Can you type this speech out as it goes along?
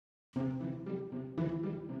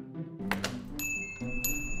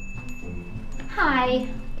Hi.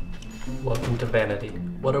 Welcome to Vanity.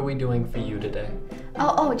 What are we doing for you today?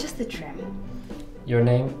 Oh, just the trim. Your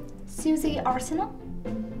name? Suzy Arsenal?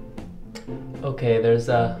 Okay, there's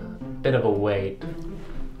a bit of a wait.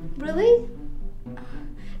 Really?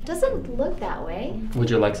 Doesn't look that way. Would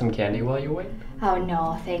you like some candy while you wait? Oh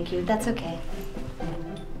no, thank you. That's okay.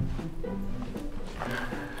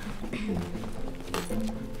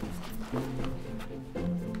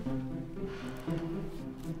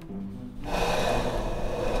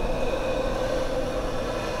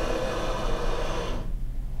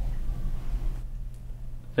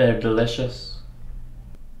 They're delicious.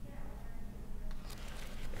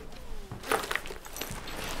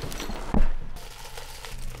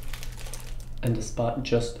 And the spot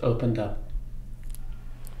just opened up.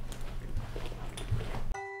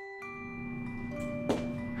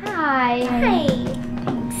 Hi. Hi.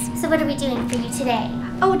 Thanks. So what are we doing for you today?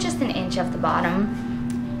 Oh, just an inch off the bottom.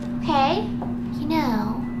 Okay. You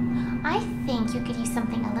know, I think you could use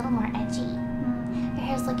something a little more edgy. Your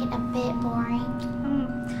hair's looking a bit boring.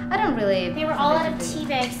 I don't really... They were all out of tea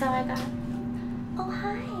bags, so I got... Oh,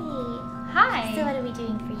 hi. Hi. So what are we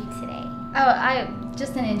doing for you today? Oh,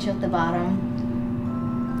 just an inch off the bottom.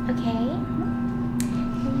 Okay.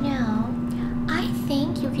 No, I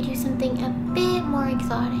think you could do something a bit more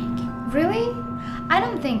exotic. Really? I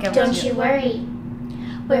don't think I was... Don't you worry.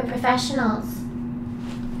 We're professionals.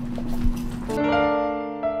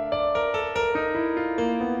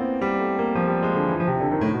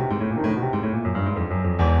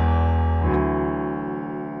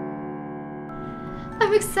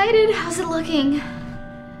 I'm excited. How's it looking?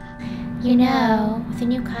 You know, with a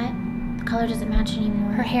new cut, the color doesn't match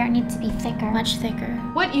anymore. Her hair needs to be thicker. Much thicker.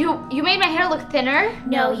 What, you made my hair look thinner?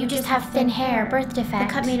 No, you just have thin hair, birth defect.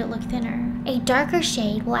 The cut made it look thinner. A darker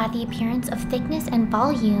shade will add the appearance of thickness and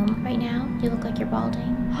volume. Right now, you look like you're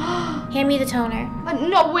balding. Hand me the toner.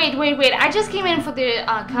 No, wait. I just came in for the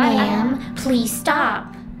cut. Ma'am, please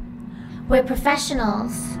stop. We're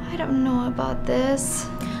professionals. I don't know about this.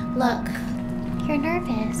 Look, you're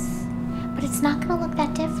nervous, but it's not gonna look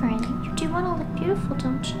that different. You do want to look beautiful,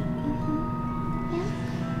 don't you?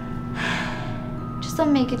 Just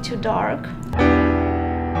don't make it too dark.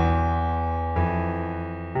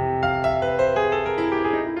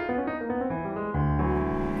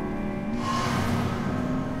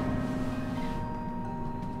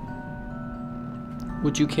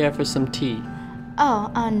 Would you care for some tea?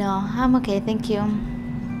 Oh, no. I'm okay, thank you.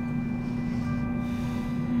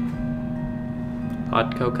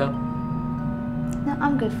 Hot cocoa? No,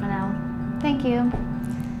 I'm good for now. Thank you.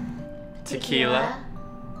 Tequila?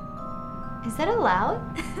 Is that allowed?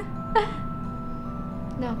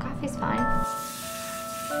 No, coffee's fine.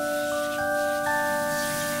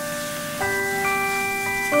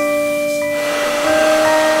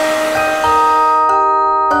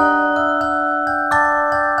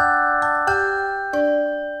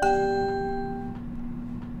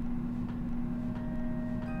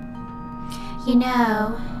 You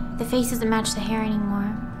know, the face doesn't match the hair anymore.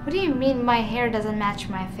 What do you mean my hair doesn't match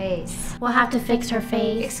my face? We'll have to fix her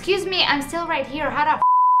face. Excuse me, I'm still right here. How the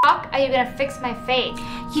fuck are you gonna fix my face?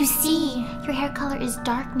 You see, your hair color is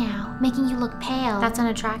dark now, making you look pale. That's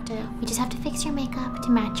unattractive. We just have to fix your makeup to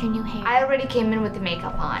match your new hair. I already came in with the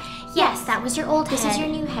makeup on. Yes, that was your old head. This is your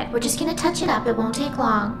new head. We're just gonna touch it up. It won't take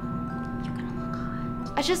long. You're gonna look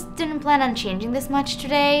hot. I just didn't plan on changing this much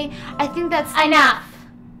today. I think that's... Enough!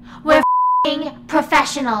 We're f***ing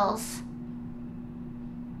professionals.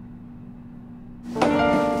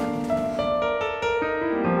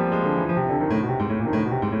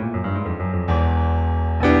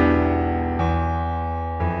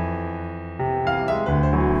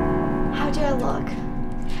 How do I look?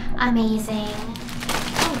 Amazing.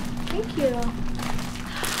 Oh, thank you.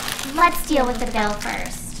 Let's deal with the bill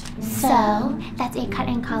first. So, that's a cut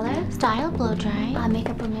and color, style blow dry,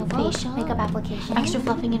 makeup removal, facial, makeup application, extra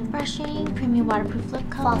fluffing and brushing, premium waterproof lip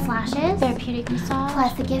coat, false lashes, therapeutic massage,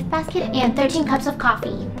 plus a gift basket, and 13 cups of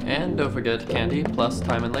coffee. And don't forget candy, plus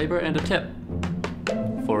time and labor, and a tip.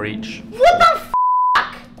 For each. What the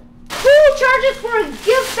fuck? Who charges for a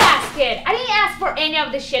gift basket? I didn't ask for any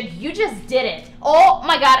of this shit. You just did it. Oh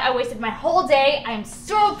my god, I wasted my whole day. I am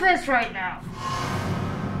so pissed right now.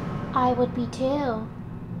 I would be too.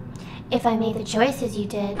 If I made the choices you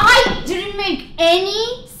did. I didn't make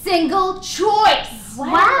any single choice.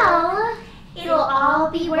 Well, it'll all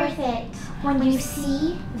be worth it when you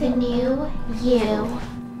see the new you.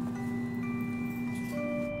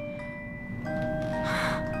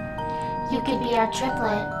 You could be our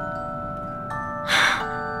triplet.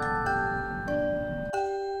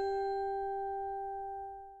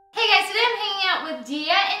 Hey guys, today I'm hanging out with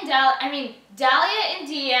Dahlia and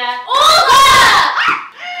Dia. Olga!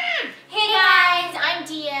 Hey guys, I'm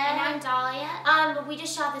Dia. And I'm Dahlia. We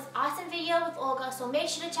just shot this awesome video with Olga, so make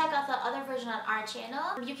sure to check out the other version on our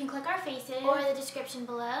channel. You can click our faces or the description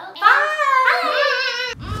below.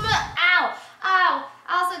 Bye! Ow! Ow!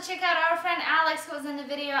 Also check out our friend Alex who was in the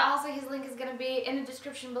video. Also his link is gonna be in the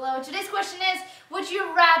description below. Today's question is, would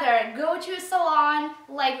you rather go to a salon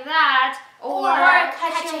like that or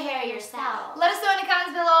cut your hair yourself? Let us know in the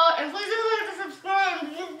comments below and please don't forget to subscribe.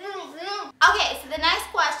 Okay, so the next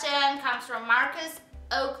question comes from Marcus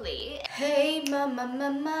Oakley. Hey mama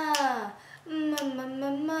mama mama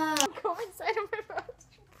mama. Go inside of my mouth.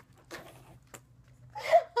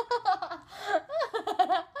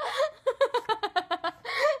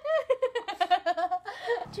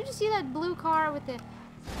 Did you just see that blue car with the...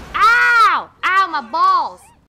 Ow! Ow, my balls!